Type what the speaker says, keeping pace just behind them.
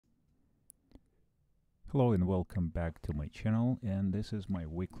Hello and welcome back to my channel, and this is my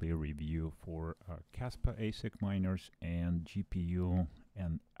weekly review for Kaspa ASIC miners and GPU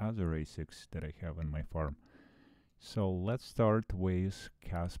and other ASICs that I have in my farm. So let's start with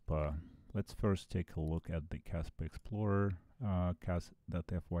Kaspa. Let's first take a look at the Kaspa Explorer,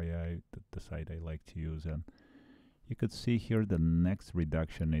 cas.fyi, the site I like to use, and you could see here the next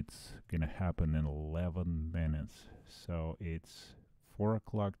reduction. It's gonna happen in 11 minutes. So it's 4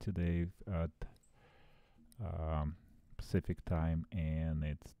 o'clock today at Pacific time, and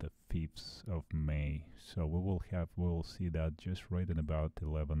it's the 5th of May. So we'll see that just right in about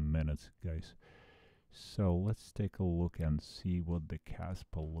 11 minutes, guys. So let's take a look and see what the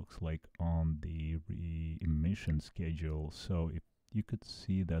Kaspa looks like on the emission schedule. So if you could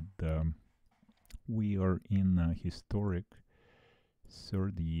see that we are in a historic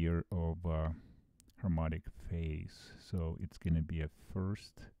third year of harmonic phase. So it's going to be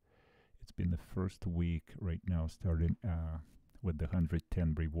it's been the first week right now, starting with the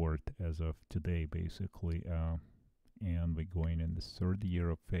 110 reward as of today, basically. And we're going in the third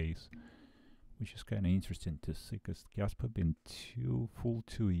year of phase, which is kind of interesting to see, because Kaspa been full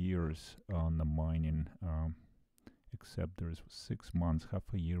 2 years on the mining, except there's 6 months.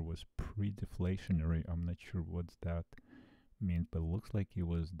 Half a year was pre-deflationary. I'm not sure what that means, but it looks like it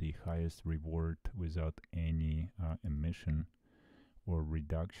was the highest reward without any emission or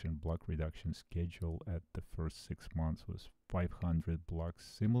block reduction schedule at the first 6 months was 500 blocks,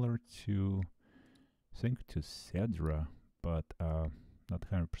 similar to, I think, to Sedra, but not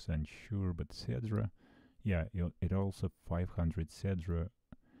 100% sure. But Sedra, yeah, it also 500 Sedra.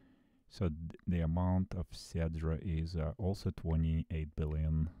 So the amount of Sedra is also 28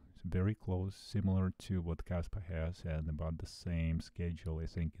 billion. It's very close, similar to what Kaspa has, and about the same schedule. I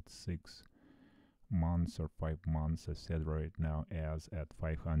think it's 6 months or 5 months of Sedra right now, as at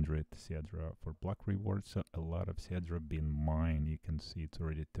 500 Sedra for block rewards. So a lot of Sedra being mined. You can see it's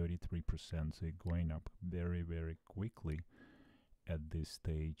already 33%, so it's going up very, very quickly at this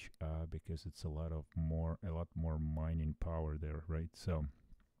stage, because it's a lot more mining power there, right? So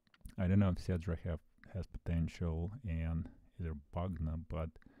I don't know if Sedra has potential, and either Bugna, but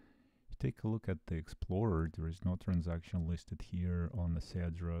if you take a look at the Explorer, there is no transaction listed here on the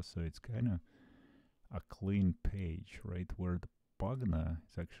Sedra, so it's kind of a clean page, right? Where the Bugna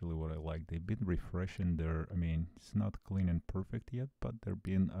is actually what I like. They've been refreshing I mean, it's not clean and perfect yet, but they've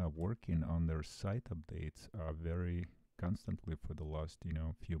been working on their site updates very constantly for the last,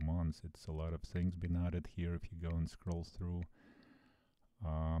 few months. It's a lot of things been added here. If you go and scroll through,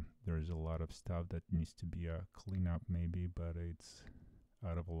 there's a lot of stuff that needs to be cleaned up maybe, but it's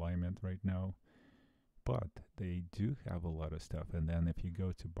out of alignment right now. But they do have a lot of stuff. And then if you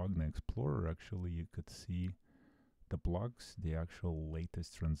go to Bugna Explorer, actually you could see the blocks, the actual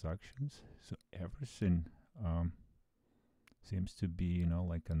latest transactions. So everything seems to be,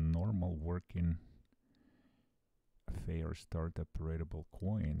 like a normal working fair startup operatable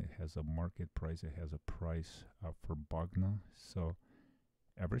coin. It has a market price, it has a price for Bugna. So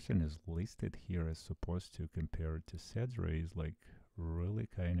everything is listed here as supposed to, compared to Sedra, is like really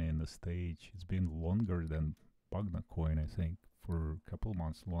kind of in the stage. It's been longer than Bugna coin, I think, for a couple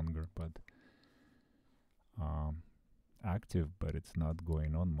months longer, but active, but it's not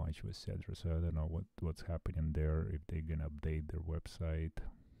going on much with Sedra. So I don't know what's happening there, if they're gonna update their website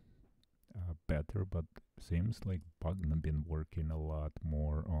better. But seems like Bugna been working a lot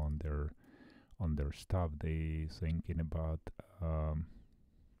more on their stuff. They thinking about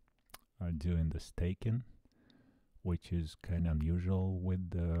doing the staking, which is kind of unusual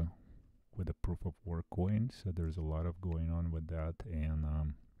with the proof of work coin. So there's a lot of going on with that. And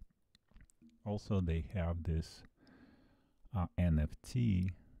also they have this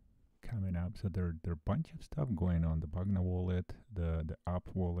NFT coming up. So there are a bunch of stuff going on. The Bugna wallet, the app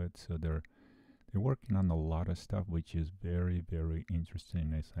wallet. So they're working on a lot of stuff, which is very, very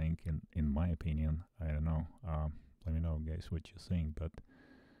interesting, I think, in my opinion. I don't know. Let me know, guys, what you think. But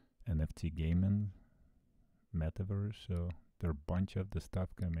NFT gaming, metaverse, so there are a bunch of the stuff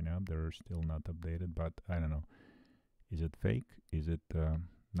coming up. They're still not updated, but I don't know. Is it fake? Is it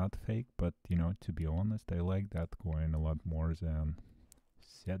not fake? But to be honest, I like that coin a lot more than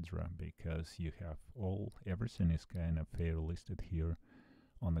Sedra, because you have everything is kind of fair listed here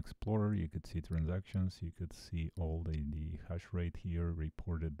on Explorer. You could see transactions, you could see all the hash rate here,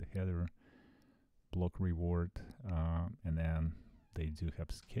 reported the header, block reward, and then they do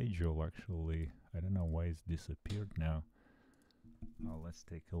have schedule. Actually, I don't know why it's disappeared now. Let's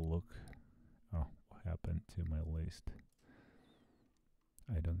take a look. Oh, what happened to my list?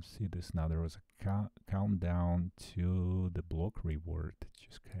 I don't see this now. There was a countdown to the block reward,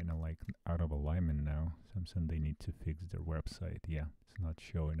 just kind of like out of alignment now. Something they need to fix their website. Yeah, it's not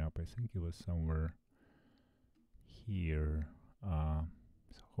showing up. I think it was somewhere here.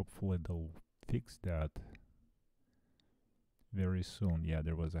 So hopefully they'll fix that very soon. Yeah,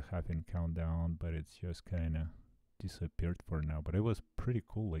 there was a halving countdown, but it's just kind of disappeared for now. But it was pretty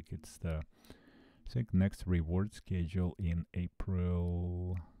cool. Like, it's the, I think, next reward schedule in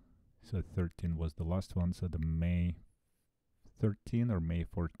April. So 13 was the last one. So the May 13 or May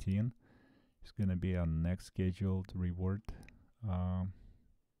 14 is going to be our next scheduled reward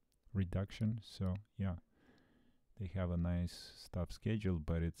reduction. So yeah, they have a nice stuff scheduled,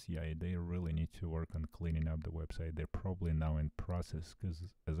 but it's, yeah, they really need to work on cleaning up the website. They're probably now in process, because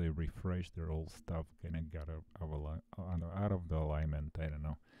as I refresh, their old stuff kind of got out of the alignment. I don't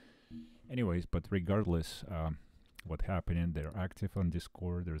know. Anyways, but regardless, what happening, they're active on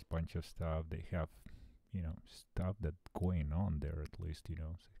Discord. There's a bunch of stuff. They have, you know, stuff that's going on there, at least, you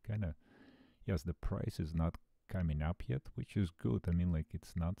know. So kind of, yes, the price is not coming up yet, which is good. I mean, like,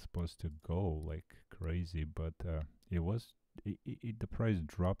 it's not supposed to go like crazy, but the price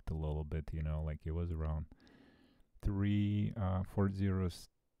dropped a little bit, you know, like it was around 3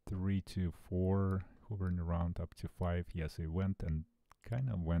 to 4, hovering around up to 5. Yes, it went and kind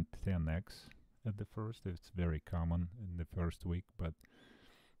of went 10x at the first. It's very common in the first week, but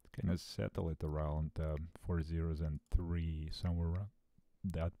kind of settle it around 4 zeros and 3, somewhere around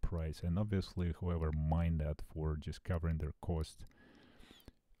that price. And obviously whoever mined that for just covering their cost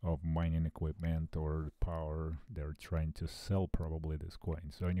of mining equipment or power, they're trying to sell probably this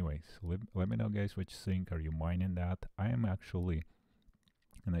coin. So anyways, let me know, guys, what you think. Are you mining that? I am actually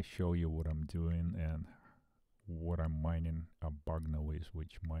gonna show you what I'm doing and what I'm mining a Bugna with,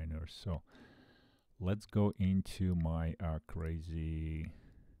 which miners. So let's go into my crazy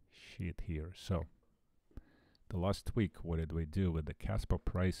shit here. So the last week, what did we do with the Kaspa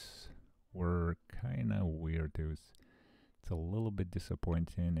price? Were kind of weird. It's a little bit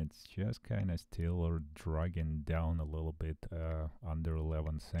disappointing. It's just kind of still dragging down a little bit under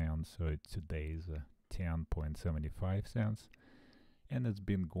 11 cents. So today's 10.75 cents, and it's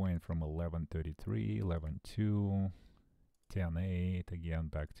been going from 11.33, 11.2, 10.8 again,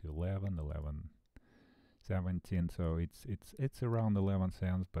 back to 11, 11.17. So it's around 11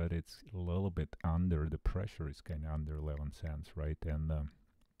 cents, but it's a little bit under. The pressure is kind of under 11 cents, right? And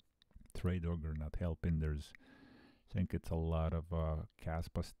trade order not helping. There's, I think it's a lot of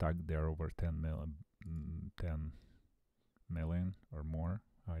Kaspa stuck there over 10 million or more.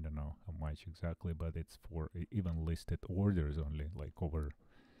 I don't know how much exactly, but it's for even listed orders only, like over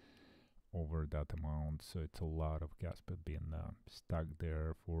that amount. So it's a lot of Kaspa being stuck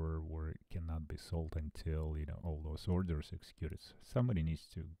there for where it cannot be sold until, you know, all those orders executed. So somebody needs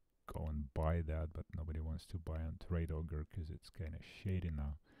to go and buy that, but nobody wants to buy on trade order because it's kind of shady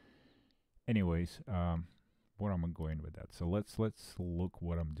now. Anyways, where am I going with that? So let's look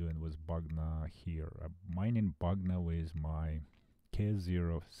what I'm doing with Bugna here. I'm mining Bugna with my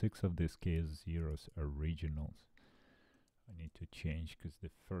KS0. 6 of these KS0s are originals. I need to change because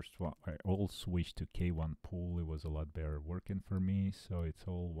the first one I all switched to K1 pool. It was a lot better working for me. So it's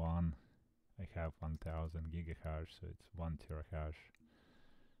all one. I have 1000 gigahash, so it's 1 terahash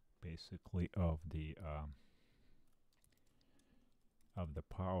basically of the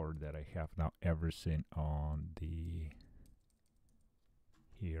power that I have now. Everything on the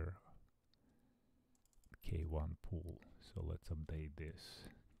here K1 pool. So let's update this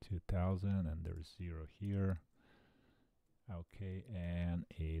 2000, and there's 0 here. Okay, and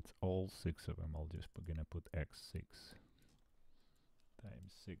it's all 6 of them. I'll just gonna put x6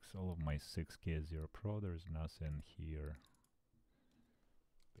 times 6. All of my 6K0 Pro. There's nothing here,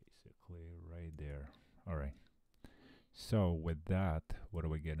 basically right there. All right. So with that, what are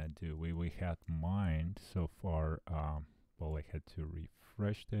we gonna do? We had mined so far. Well, I had to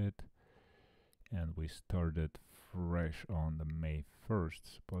refresh it, and we started fresh on the May 1st,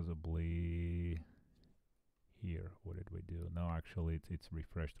 supposedly. Here, what did we do? No, actually it's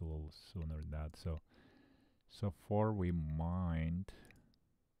refreshed a little sooner than that. So far we mined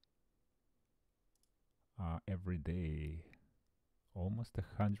every day almost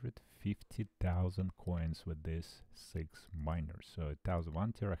 150,000 coins with these 6 miners. So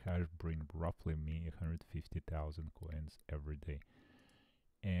 1 terahash bring roughly me 150,000 coins every day,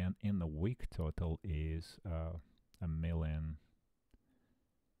 and in the week total is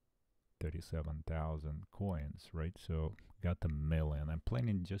 1,037,000 coins, right? So got a million. I'm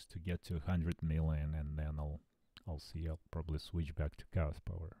planning just to get to 100 million, and then I'll see. I'll probably switch back to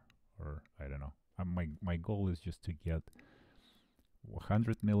Kaspa or I don't know. My goal is just to get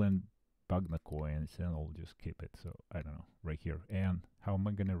 100 million Bugna coins, and I'll just keep it. So I don't know, right here. And how am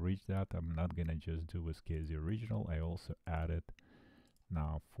I gonna reach that? I'm not gonna just do with KZ original. I also added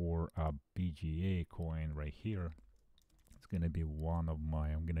now for a BGA coin right here. It's gonna be one of my.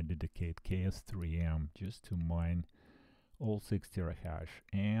 I'm gonna dedicate KS3M just to mine all 6 terahash,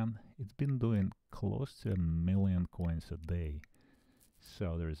 and it's been doing close to 1,000,000 coins a day.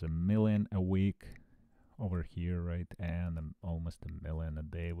 So there's 1,000,000 a week over here, right? And almost 1,000,000 a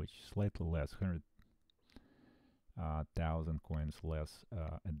day, which is slightly less, 100,000 coins less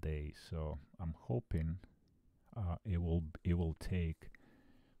a day. So I'm hoping it will take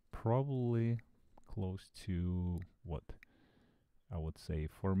probably close to what I would say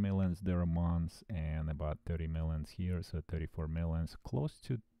 4 millions there a month and about 30 millions here, so 34 millions, close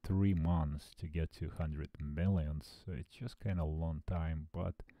to 3 months to get to 100 millions. So it's just kind of a long time,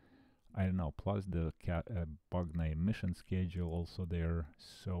 but I don't know. Plus the Bugna emission schedule also there,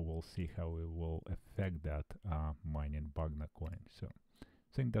 so we'll see how it will affect that mining Bugna coin. So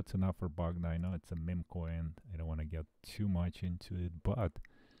I think that's enough for Bugna. I know it's a meme coin. I don't want to get too much into it, but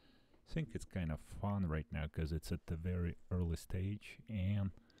I think it's kind of fun right now because it's at the very early stage,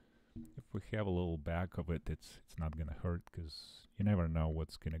 and if we have a little back of it, it's not gonna hurt because you never know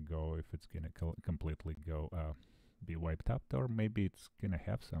what's gonna go, if it's gonna completely go be wiped out, or maybe it's gonna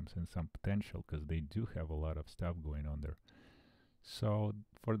have some potential because they do have a lot of stuff going on there. So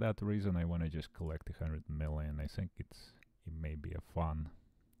for that reason, I want to just collect 100 million. I think it may be a fun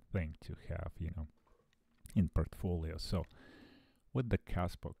thing to have, you know, in portfolio. So with the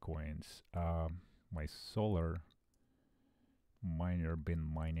Kaspa coins, my solar miner been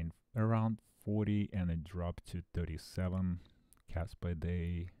mining around 40 and it dropped to 37 Kaspa a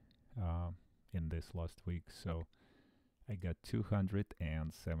day in this last week. So I got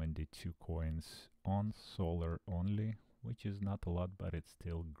 272 coins on solar only, which is not a lot, but it's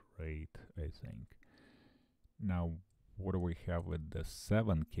still great, I think. Now, what do we have with the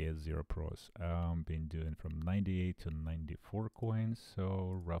 7K0 Pros? Been doing from 98 to 94 coins,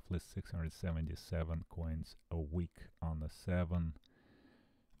 so roughly 677 coins a week on the 7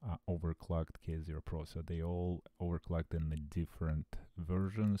 overclocked K0 Pro. So they all overclocked in the different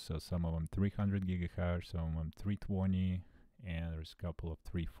versions. So some of them 300 gigahash, some of them 320, and there's a couple of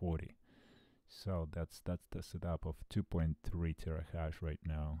 340. So that's the setup of 2.3 terahash right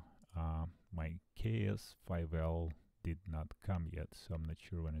now. My KS5L did not come yet, so I'm not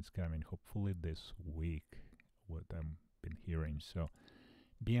sure when it's coming. Hopefully this week, what I've been hearing. So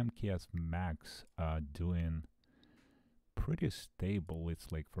BMKS Max doing pretty stable.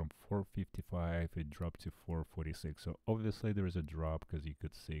 It's like from 455 it dropped to 446. So obviously there is a drop because you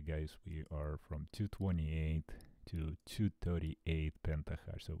could see, guys, we are from 228 to 238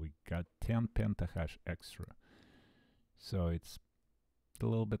 pentahash. So we got 10 pentahash extra. So it's a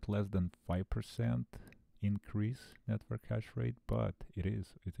little bit less than 5% increase network hash rate, but it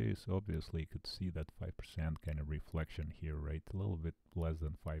is obviously you could see that 5% kind of reflection here, right? A little bit less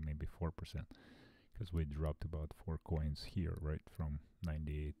than 5, maybe 4%, because we dropped about 4 coins here, right, from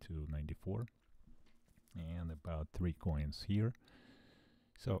 98 to 94, and about 3 coins here.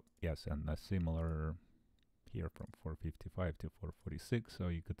 So yes, and a similar here from 455 to 446. So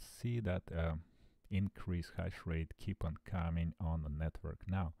you could see that increased hash rate keep on coming on the network.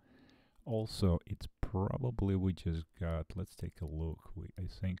 Now also it's probably we just got, let's take a look, I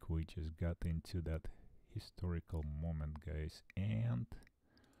think we just got into that historical moment, guys, and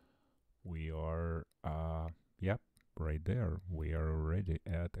we are yep, right there, we are already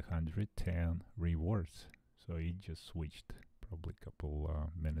at 110 rewards. So it just switched probably a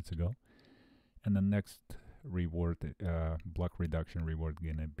couple minutes ago, and the next reward, block reduction reward,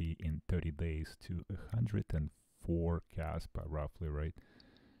 gonna be in 30 days to 104 Kaspa roughly, right?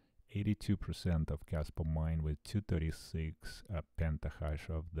 82% of Kaspa mine with 236 pentahash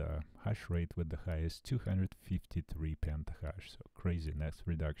of the hash rate, with the highest 253 pentahash. So crazy next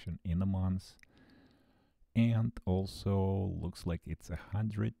reduction in a month. And also looks like it's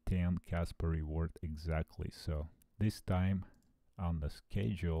 110 Kaspa reward exactly. So this time on the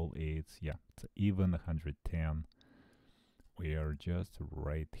schedule it's even 110. We are just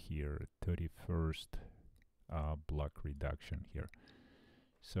right here, 31st block reduction here.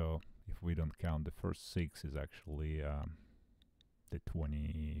 So if we don't count the first 6 is actually the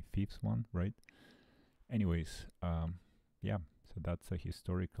 25th one, right? Anyways, yeah, so that's a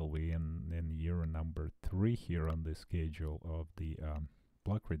historical. We in year number 3 here on the schedule of the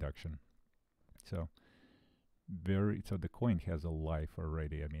block reduction. So so the coin has a life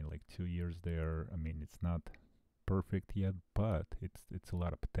already. I mean, like 2 years there. I mean, it's not perfect yet, but it's a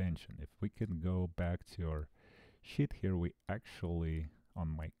lot of potential. If we can go back to our sheet here, we actually on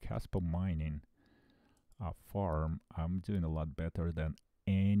my Kaspa mining farm, I'm doing a lot better than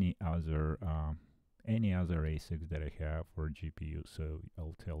any other ASICs that I have for GPU. So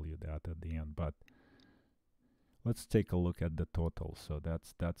I'll tell you that at the end. But let's take a look at the total. So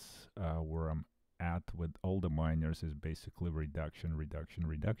that's where I'm at with all the miners, is basically reduction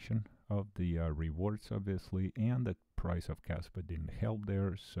of the rewards, obviously, and the price of Kaspa didn't help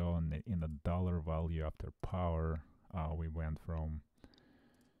there. So in the dollar value after power, we went from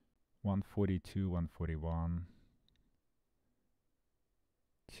 142, 141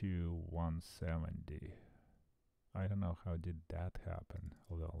 to 170. I don't know how did that happen.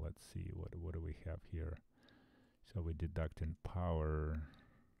 Although let's see what do we have here. So we deduct in power.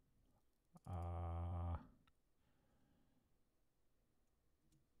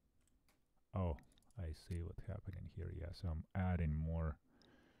 Oh, I see what's happening here. Yeah, so I'm adding more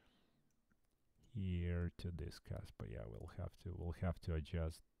here to this Kaspa. Yeah, we'll have to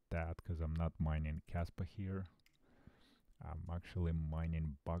adjust that because I'm not mining Kaspa here. I'm actually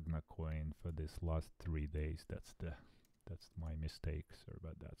mining Bugna coin for this last 3 days. That's my mistake. Sorry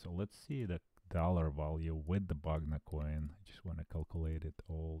about that. So let's see the dollar value with the Bugna coin. I just want to calculate it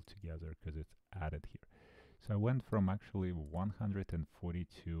all together because it's added here. So I went from actually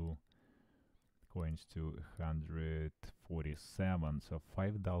 142 coins to 147, so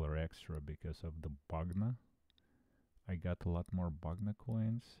 $5 extra because of the Bugna. I got a lot more Bugna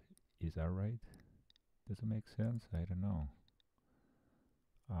coins. Is that right? Does it make sense? I don't know.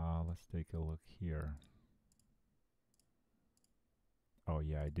 Let's take a look here. Oh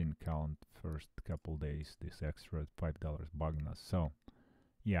yeah, I didn't count first couple days this extra $5 Bugna. So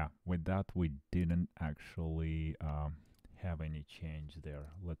yeah, with that we didn't actually have any change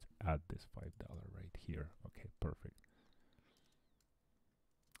there. Let's add this $5 right here. Okay, perfect.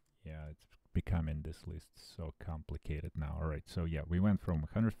 Yeah, it's becoming this list so complicated now. All right, so yeah, we went from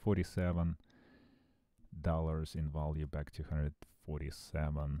 $147 in value back to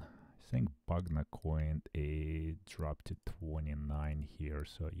 147. I think Bugna coin dropped to 29 here,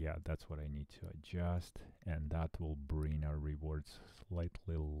 so yeah, that's what I need to adjust, and that will bring our rewards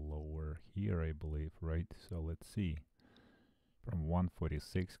slightly lower here, I believe, right? So let's see, from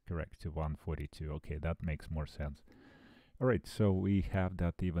 146 correct to 142. Okay, that makes more sense. All right, so we have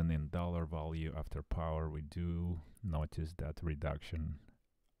that even in dollar value after power. We do notice that reduction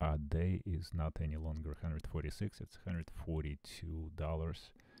a day is not any longer 146, it's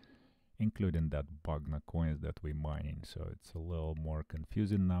 $142, including that Bugna coins that we mining. So it's a little more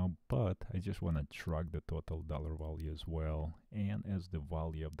confusing now, but I just want to track the total dollar value as well, and as the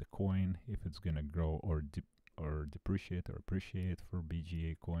value of the coin, if it's gonna grow or depreciate or appreciate for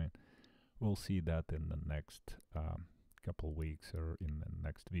BGA coin. We'll see that in the next couple weeks or in the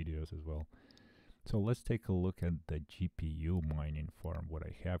next videos as well. So let's take a look at the GPU mining farm. What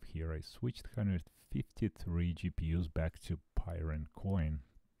I have here, I switched 153 GPUs back to Pyron coin,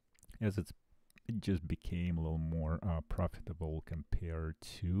 as it just became a little more profitable compared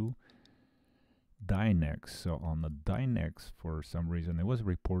to Dynex. So on the Dynex, for some reason, it was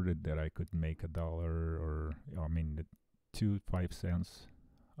reported that I could make $1 or, I mean, 5 cents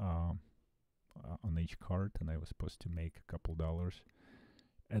on each card, and I was supposed to make a couple dollars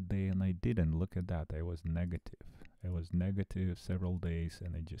a day, and I didn't. Look at that. I was negative. I was negative several days,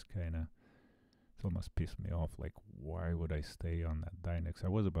 and it just kind of, it almost pissed me off. Like, why would I stay on that Dynex? I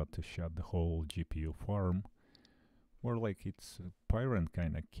was about to shut the whole GPU farm. Or like it's Pyron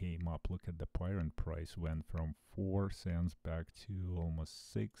kind of came up. Look at the Pyron price, went from 4 cents back to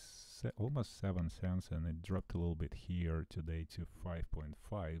almost 7 cents, and it dropped a little bit here today to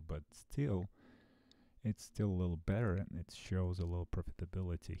 5.5, but still it's still a little better, and it shows a little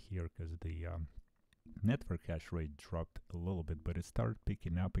profitability here because the network hash rate dropped a little bit, but it started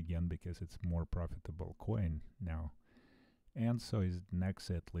picking up again because it's more profitable coin now. And so is Nex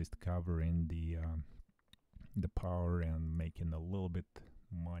at least covering the power and making a little bit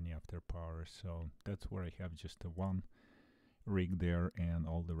money after power. So that's where I have just one rig there, and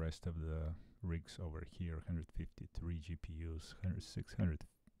all the rest of the rigs over here. 153 GPUs, 600,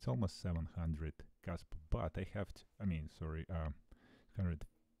 it's almost 700 Kaspa, but I have to,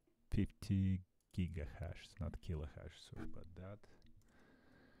 150 gigahash, it's not kilohash, sorry about that.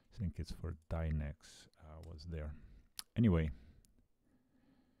 I think it's for Dynex was there. Anyway,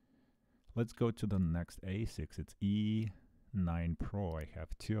 let's go to the next ASICs. It's E9 Pro. I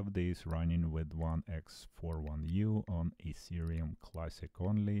have 2 of these running with one X41U on Ethereum Classic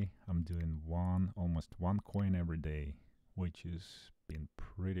only. I'm doing almost one coin every day, which has been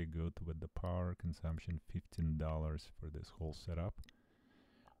pretty good with the power consumption. $15 for this whole setup.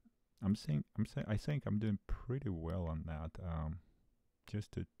 I think I'm doing pretty well on that.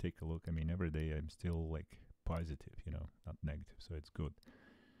 just to take a look. I mean, every day I'm still like positive, you know, not negative, so it's good.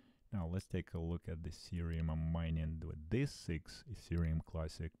 Now let's take a look at the Ethereum I'm mining with this 6 Ethereum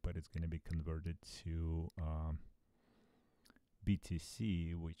Classic, but it's going to be converted to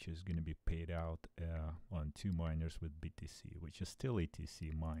BTC, which is going to be paid out on 2 miners with BTC, which is still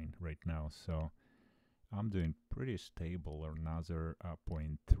ATC mine right now. So I'm doing pretty stable, or another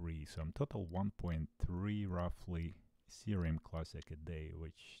 0.3. So I'm total 1.3 roughly Ethereum Classic a day,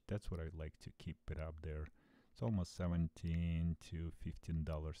 which that's what I like to keep it up there. It's almost $17 to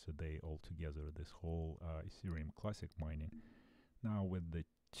 $15 a day altogether, this whole Ethereum Classic mining. Now with the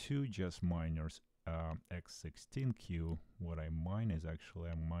 2 just miners, X16Q, what I mine is actually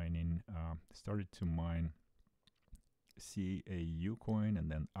I'm mining, started to mine CAU coin and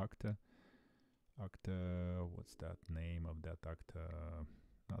then Octa. Octa, what's that name of that Octa?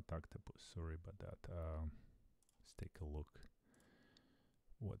 Not Octopus, sorry about that. Let's take a look.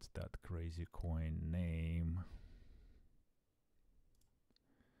 What's that crazy coin name?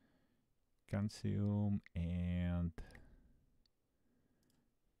 Consume, and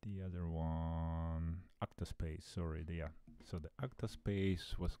the other one, Octaspace, sorry, yeah. So the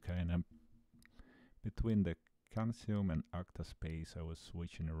Octaspace was kind of between the Consume and Octaspace. I was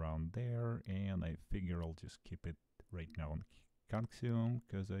switching around there, and I figure I'll just keep it right now on Consume,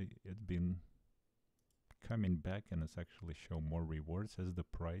 because it's been coming back and it's actually show more rewards as the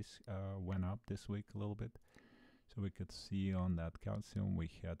price went up this week a little bit. So we could see on that Consume we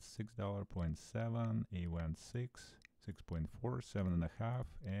had $6.7, it went 6, 6.4, 7.5,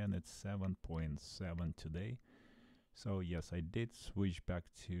 and it's 7.7 today. So yes, I did switch back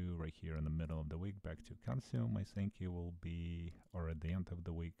to right here in the middle of the week, back to Consume. I think it will be, or at the end of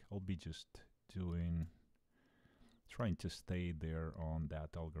the week, I'll be just trying to stay there on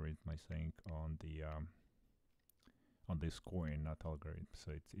that algorithm, I think, on the on this coin, not algorithm.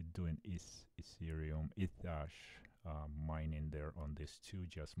 So it's doing Ethereum, Ethash mining there on these 2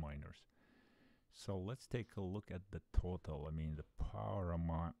 just miners. So let's take a look at the total. I mean, the power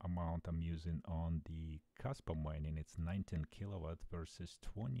amount I'm using on the Kaspa mining, it's 19 kilowatts versus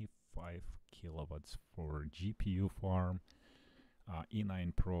 25 kilowatts for GPU farm,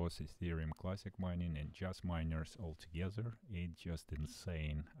 E9 Pros, Ethereum Classic mining, and just miners altogether. It's just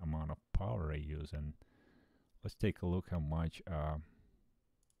insane amount of power I use. And let's take a look how much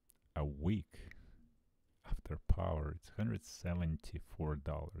a week after power. It's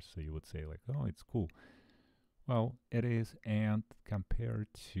 $174. So you would say like, oh, it's cool. Well, it is. And compared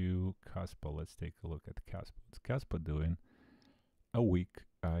to Kaspa, let's take a look at Kaspa. What's Kaspa doing? A week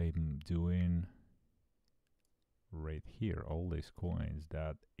I'm doing right here, all these coins,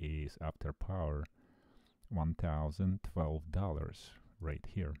 that is after power, $1,012 right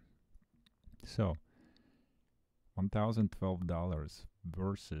here. So $1,012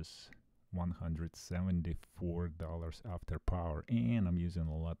 versus $174 after power, and I'm using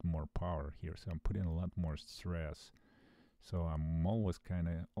a lot more power here, so I'm putting a lot more stress. So I'm always kind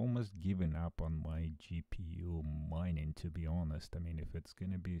of almost giving up on my GPU mining, to be honest. I mean, if it's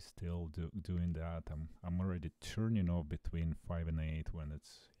gonna be still doing that, I'm already turning off between 5 and 8 when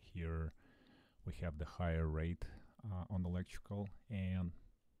it's here. We have the higher rate on electrical, and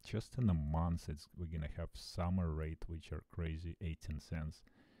just in a month we're gonna have summer rate, which are crazy, 18 cents.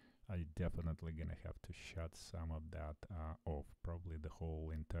 I definitely gonna have to shut some of that off, probably the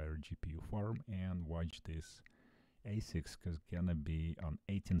whole entire GPU farm, and watch this ASICs, because gonna be on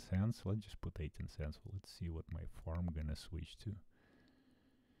 18 cents. Let's just put 18 cents. Let's see what my farm gonna switch to.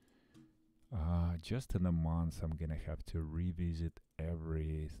 Just in a month I'm gonna have to revisit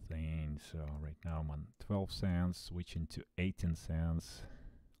everything. So right now I'm on 12 cents, switching to 18 cents.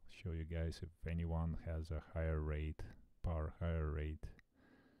 I'll show you guys if anyone has a higher rate, power higher rate.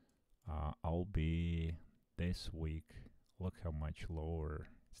 I'll be this week, look how much lower.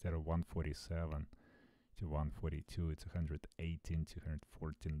 Instead of 147 to 142, it's 118 to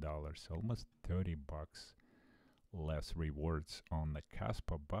 $114, almost $30 less rewards on the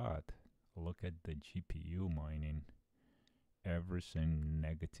Kaspa. But look at the GPU mining, everything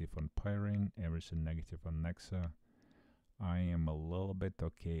negative on Pyrene, everything negative on Nexa. I am a little bit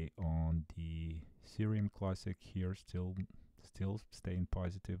okay on the Ethereum Classic here, still staying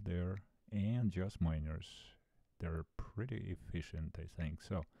positive there, and just miners, they're pretty efficient, I think.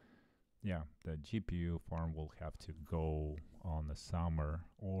 So yeah, the GPU farm will have to go on the summer,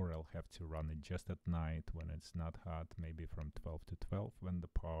 or I'll have to run it just at night when it's not hot, maybe from 12 to 12 when the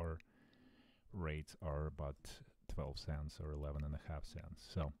power rates are about 12 cents or 11.5 cents.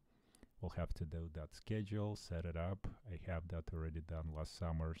 So we'll have to do that schedule, set it up. I have that already done last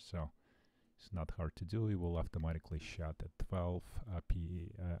summer, so It's not hard to do. It will automatically shut at 12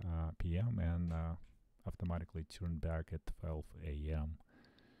 p.m. and automatically turn back at 12 a.m.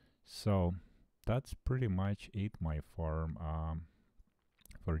 So that's pretty much it, my farm,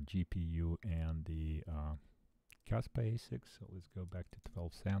 for GPU and the Kaspa ASICs. So let's go back to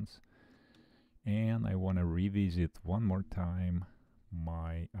 12 cents. And I want to revisit one more time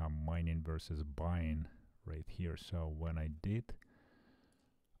my mining versus buying right here. So when I did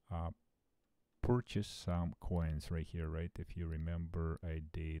purchase some coins right here, right? If you remember, I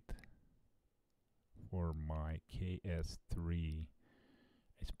did for my KS3,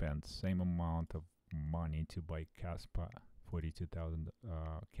 I spent same amount of money to buy Kaspa, 42,000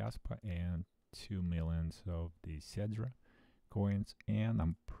 Kaspa, and 2 millions of the Sedra coins, and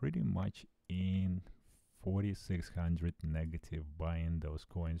I'm pretty much in 4,600 negative buying those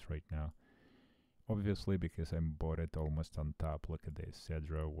coins right now. Obviously, because I bought it almost on top. Look at this,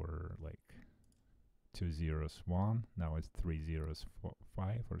 Sedra were like 2 zeros 1, now it's 3 zeros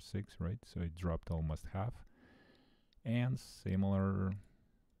 5 or 6, right? So it dropped almost half. And similar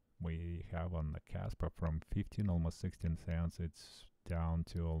we have on the Kaspa from 15, almost 16 cents, it's down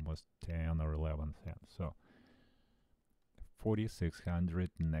to almost 10 or 11 cents. So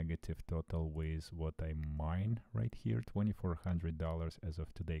 4,600 negative total with what I mine right here, $2,400 as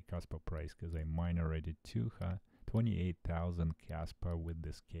of today Kaspa price, because I mine already 28,000 Kaspa with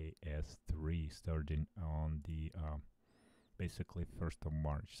this KS3 starting on the basically 1st of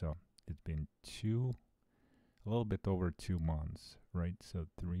March. So it's been a little bit over 2 months, right? So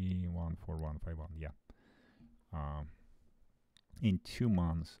 314151, yeah. In 2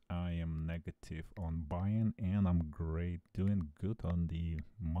 months, I am negative on buying, and I'm doing good on the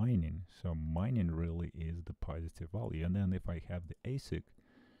mining. So mining really is the positive value. And then if I have the ASIC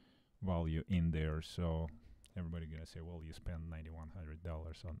value in there, so everybody gonna say, well, you spend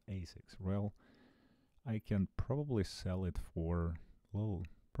 $9,100 on ASICs. Well, I can probably sell it for, well,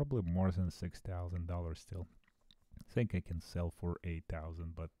 probably more than $6,000 still. I think I can sell for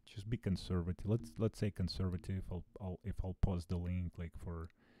 8,000, but just be conservative. Let's say conservative. If I'll post the link like for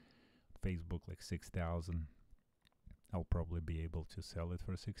Facebook, like 6,000, I'll probably be able to sell it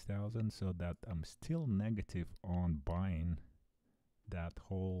for 6,000, so that I'm still negative on buying that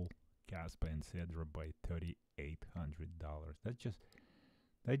whole Kaspa and Sedra by $3,800.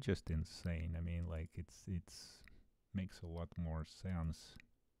 That's just insane. I mean, like it's makes a lot more sense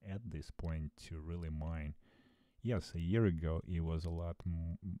at this point to really mine. Yes, a year ago it was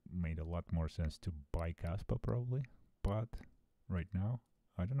made a lot more sense to buy Kaspa probably, but right now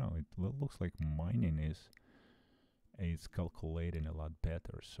I don't know. It looks like mining is calculating a lot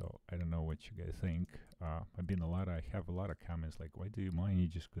better. So I don't know what you guys think. I have a lot of comments like, why do you mine? You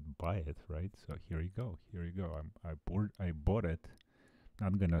just could buy it, right? So here you go. I bought it.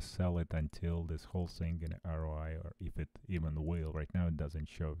 Not gonna sell it until this whole thing gonna ROI, or if it even will. Right now it doesn't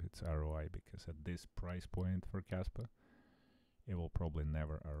show its ROI, because at this price point for Kaspa, it will probably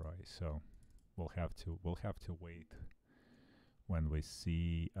never ROI. So we'll have to wait when we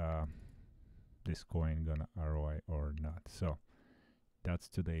see this coin gonna ROI or not. So that's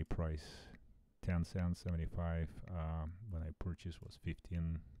today price, 10 cents 75. When I purchased was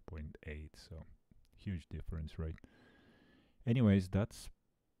 15.8. So huge difference, right? Anyways, that's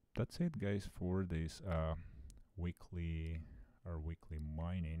it, guys, for this weekly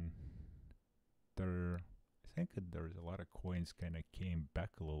mining. I think there's a lot of coins kind of came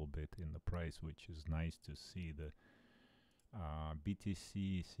back a little bit in the price, which is nice to see. The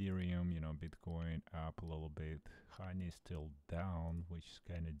BTC, Ethereum, Bitcoin up a little bit. Honey still down, which is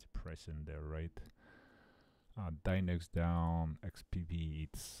kind of depressing there, right? Dynex down, XPV,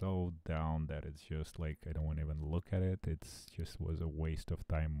 it's so down that it's just like I don't want to even look at it. It's just was a waste of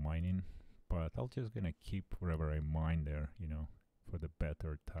time mining, but I'll just gonna keep wherever I mine there, for the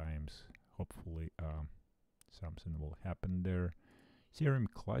better times. Hopefully something will happen there. Ethereum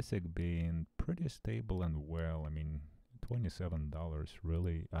Classic being pretty stable and well. I mean, $27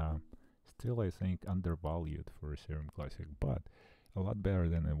 really still I think undervalued for Ethereum Classic, but a lot better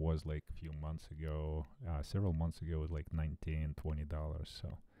than it was like a few months ago. Several months ago it was like $19, $20.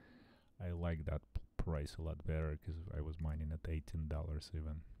 So I like that price a lot better, because I was mining at $18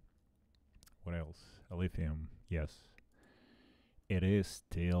 even. What else? Lithium, yes. It is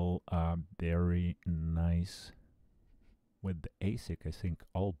still very nice. With the ASIC, I think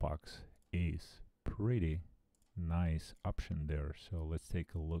Allbox is pretty nice option there. So let's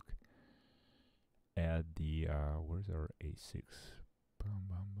take a look at the where's our ASICs.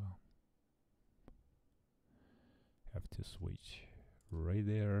 Have to switch right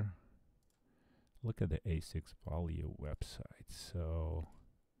there. Look at the ASICs value website. So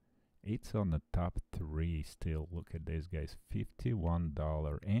It's on the top 3 still. Look at this, guys,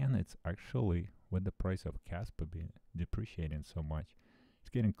 $51, and it's actually with the price of Kaspa being depreciating so much, it's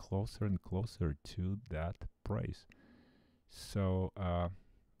getting closer and closer to that price. So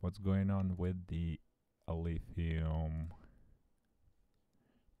what's going on with the lithium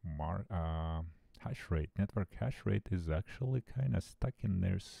hash rate? Network hash rate is actually kind of stuck in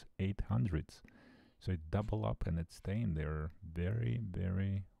their 800s. So it double up and it's staying there. Very,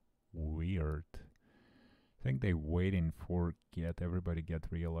 very weird. I think they're waiting for everybody get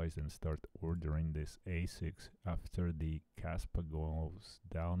realized and start ordering this ASICs. After the Kaspa goes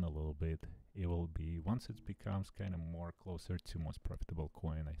down a little bit, it will be, once it becomes kind of more closer to most profitable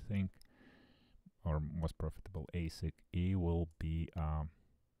coin, I think, or most profitable ASIC, it will be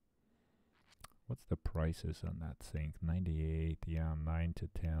what's the prices on that thing? 98, yeah, 9 to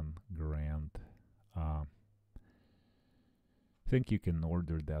 10 grand. I think you can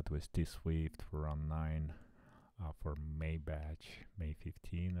order that with Tswift for around 9 for May batch, May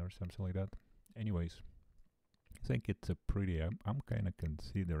 15 or something like that. Anyways, I think it's a pretty, I'm kind of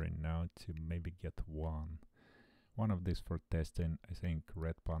considering now to maybe get one of these for testing. I think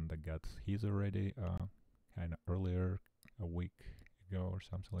Red Panda got his already kind of earlier, a week ago or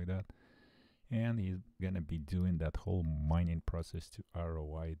something like that. And he's gonna be doing that whole mining process to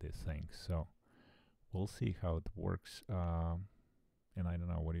ROI this thing. So we'll see how it works. And I don't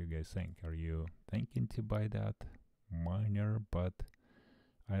know, what do you guys think? Are you thinking to buy that miner? But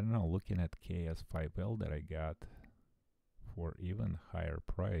I don't know, looking at KS5L that I got for even higher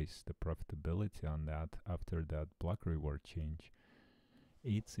price, the profitability on that after that block reward change,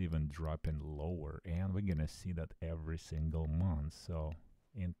 it's even dropping lower, and we're gonna see that every single month. So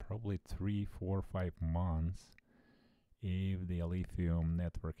in probably 3, 4, 5 months, if the lithium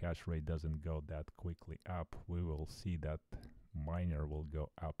network hash rate doesn't go that quickly up, we will see that miner will go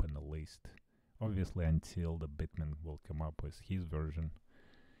up in the list, obviously, until the Bitman will come up with his version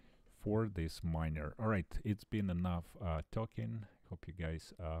for this miner. All right, it's been enough talking. Hope you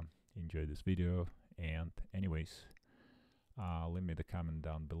guys enjoyed this video, and anyways, leave me the comment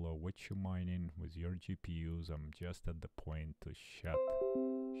down below what you're mining with your GPUs. I'm just at the point to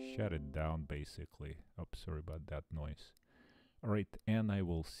shut it down, basically. Oh, sorry about that noise. All right, and I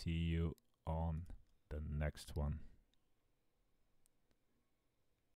will see you on the next one.